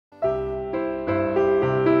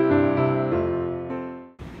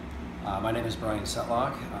My name is Brian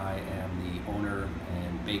Setlock. I am the owner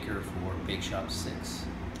and baker for Bake Shop 6.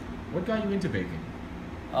 What got you into baking?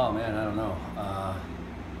 Oh man, I don't know.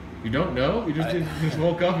 You don't know? You just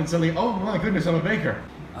woke up and suddenly, oh my goodness, I'm a baker.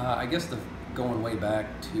 I guess going way back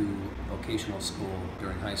to vocational school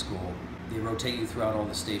during high school, they rotate you throughout all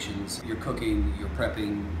the stations. You're cooking, you're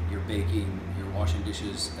prepping, you're baking, you're washing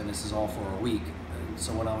dishes, and this is all for a week. And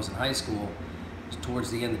so when I was in high school,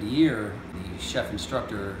 towards the end of the year, the chef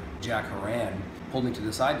instructor, Jack Horan, pulled me to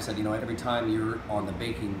the side and said, every time you're on the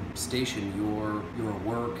baking station, your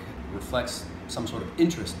work reflects some sort of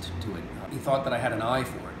interest to it. He thought that I had an eye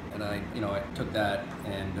for it. And I took that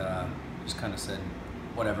and just kind of said,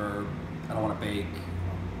 whatever, I don't want to bake.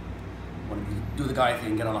 I want to do the guy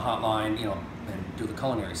thing, get on the hotline, and do the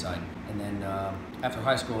culinary side. And then after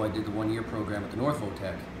high school, I did the one-year program at the North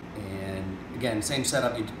Tech. And again, same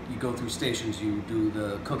setup, you go through stations, you do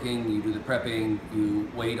the cooking, you do the prepping,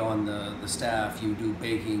 you wait on the staff, you do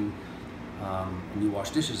baking, and you wash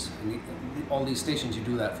dishes. And all these stations, you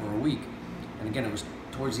do that for a week. And again, it was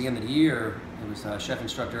towards the end of the year, it was chef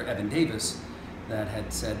instructor Evan Davis that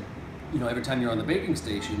had said, every time you're on the baking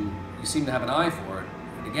station, you seem to have an eye for it.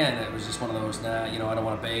 And again, it was just one of those, I don't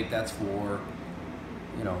want to bake, that's for,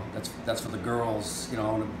 that's for the girls, I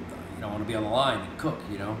want to be on the line and cook,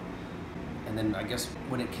 And then I guess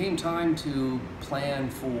when it came time to plan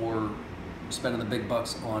for spending the big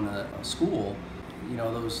bucks on a school,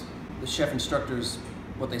 the chef instructors,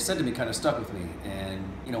 what they said to me kind of stuck with me. And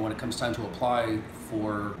when it comes time to apply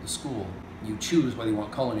for the school, you choose whether you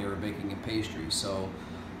want culinary or baking and pastry. So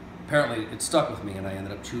apparently it stuck with me, and I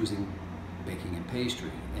ended up choosing baking and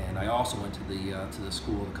pastry. And I also went to the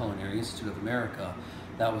school, the Culinary Institute of America.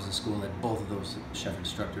 That was a school that both of those chef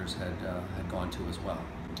instructors had gone to as well.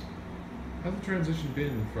 How's the transition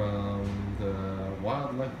been from the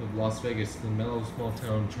wildlife of Las Vegas to the mellow small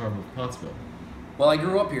town charm of Pottsville? Well, I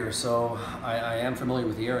grew up here, so I am familiar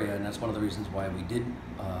with the area, and that's one of the reasons why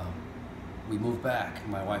we moved back.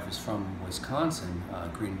 My wife is from Wisconsin,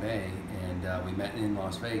 Green Bay, and we met in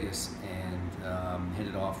Las Vegas and hit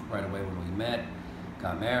it off right away when we met,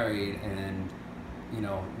 got married, and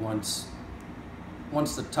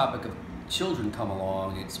once the topic of children come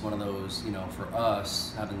along, it's one of those, for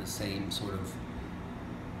us, having the same sort of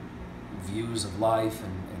views of life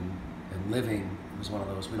and living, it was one of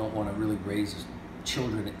those, we don't want to really raise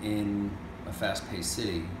children in a fast-paced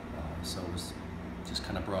city. So it was just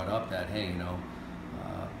kind of brought up that, hey,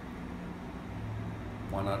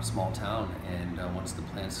 why not a small town? And once the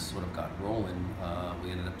plans sort of got rolling,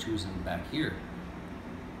 we ended up choosing back here,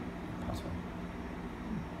 Pottsville.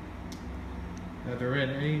 Have there been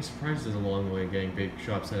any surprises along the way getting Bake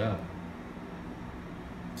Shop set up?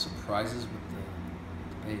 Surprises with the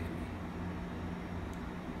bakery?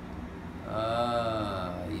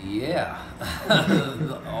 Yeah.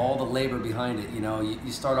 All the labor behind it.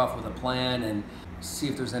 You start off with a plan and see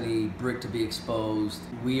if there's any brick to be exposed.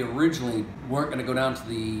 We originally weren't going to go down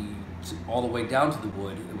all the way down to the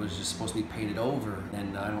wood. It was just supposed to be painted over,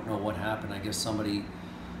 and I don't know what happened. I guess somebody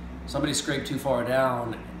scraped too far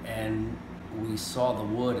down, and we saw the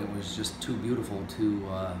wood. It was just too beautiful to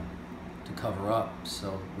cover up,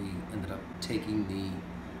 so we ended up taking the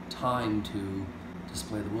time to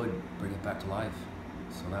display the wood, bring it back to life.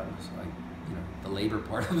 So that was the labor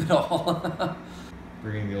part of it all.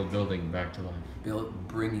 Bringing the old building back to life.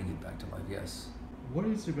 Bringing it back to life, yes. What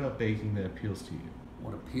is it about baking that appeals to you?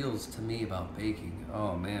 What appeals to me about baking?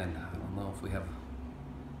 Oh man, I don't know if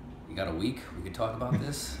you got a week we could talk about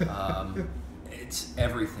this. It's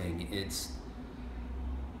everything. It's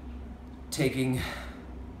taking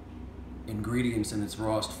ingredients in its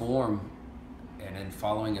rawest form and then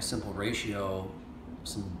following a simple ratio,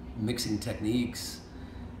 some mixing techniques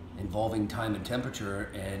involving time and temperature,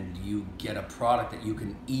 and you get a product that you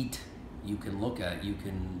can eat, you can look at, you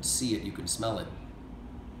can see it, you can smell it.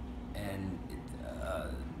 And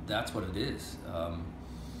that's what it is.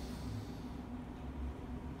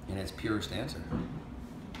 In its purest answer.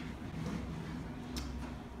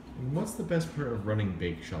 What's the best part of running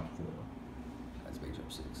Bake Shop 4? That's Bake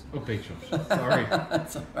Shop 6. Oh, Bake Shop 6. Sorry.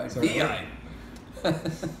 That's all right. Bian.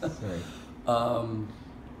 Sorry.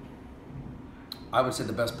 I would say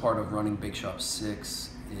the best part of running Bake Shop 6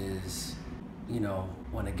 is,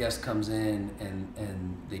 when a guest comes in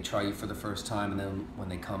and they try you for the first time, and then when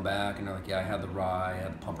they come back and they're like, yeah, I had the rye, I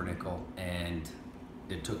had the pumpernickel, and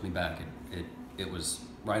it took me back. It was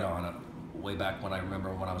right on. Way back when I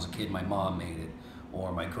remember when I was a kid, my mom made it,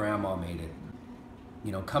 or my grandma made it.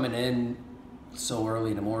 Coming in so early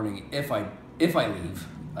in the morning, if I leave,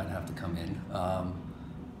 I'd have to come in.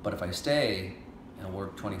 But if I stay and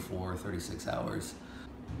work 24 or 36 hours,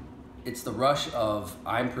 it's the rush of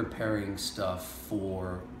I'm preparing stuff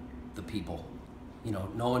for the people. You know,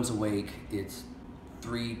 no one's awake. It's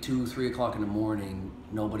 3 o'clock in the morning.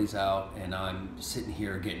 Nobody's out, and I'm sitting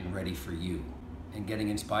here getting ready for you and getting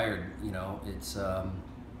inspired. You know, it's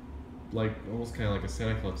like almost kind of like a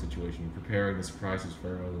Santa Claus situation, preparing the surprises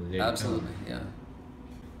for the day. Absolutely, yeah.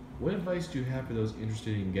 What advice do you have for those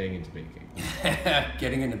interested in getting into baking?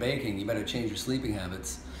 Getting into baking, you better change your sleeping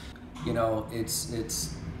habits. You know,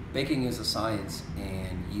 baking is a science,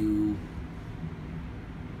 and you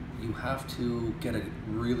have to get a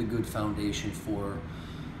really good foundation for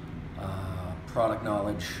product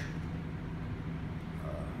knowledge,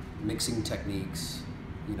 mixing techniques.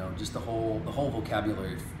 You know, just the whole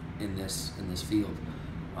vocabulary in this field.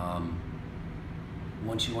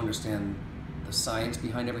 Once you understand the science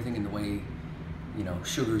behind everything and the way, you know,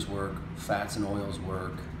 sugars work, fats and oils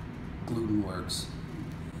work, gluten works,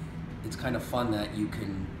 it's kind of fun that you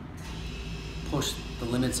can push the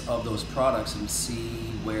limits of those products and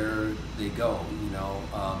see where they go, you know.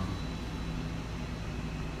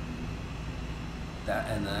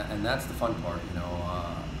 And that's the fun part, you know.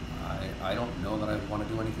 I don't know that I want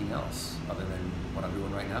to do anything else other than what I'm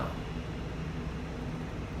doing right now.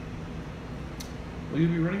 Will you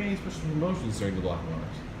be running any special promotions during the Block of Art?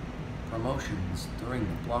 Promotions during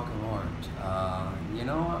the Block of Art. You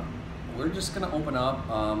know, we're just gonna open up.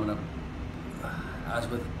 As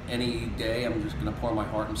with any day, I'm just gonna pour my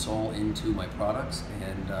heart and soul into my products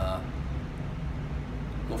and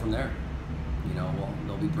go from there. You know, well,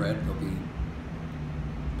 there'll be bread, there'll be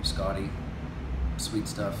biscotti, sweet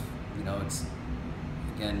stuff. You know, it's,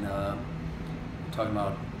 again, talking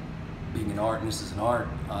about being an art, and this is an art.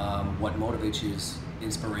 What motivates you is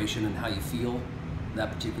inspiration and how you feel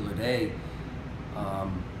that particular day.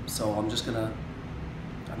 So I'm just gonna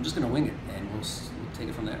wing it, and we'll take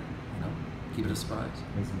it from there. You know, keep it a surprise.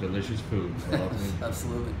 And some delicious food.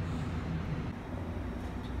 Absolutely.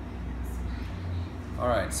 All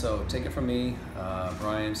right, so take it from me,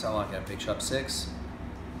 Brian Setlock at Bake Shop 6.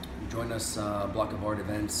 Join us Block of Art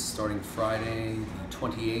events starting Friday the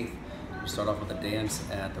 28th. We start off with a dance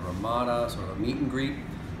at the Ramada, sort of a meet and greet.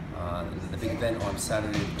 The big event on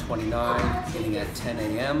Saturday the 29th, beginning at 10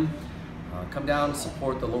 a.m. Come down,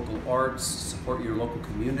 support the local arts, support your local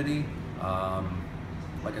community.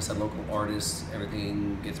 Like I said, local artists,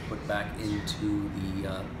 everything gets put back into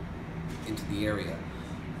the area.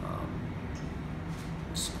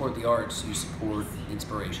 Support the arts, you support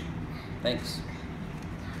inspiration. Thanks.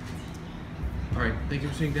 All right, thank you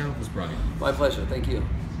for sitting down with us, Brian. My pleasure, thank you.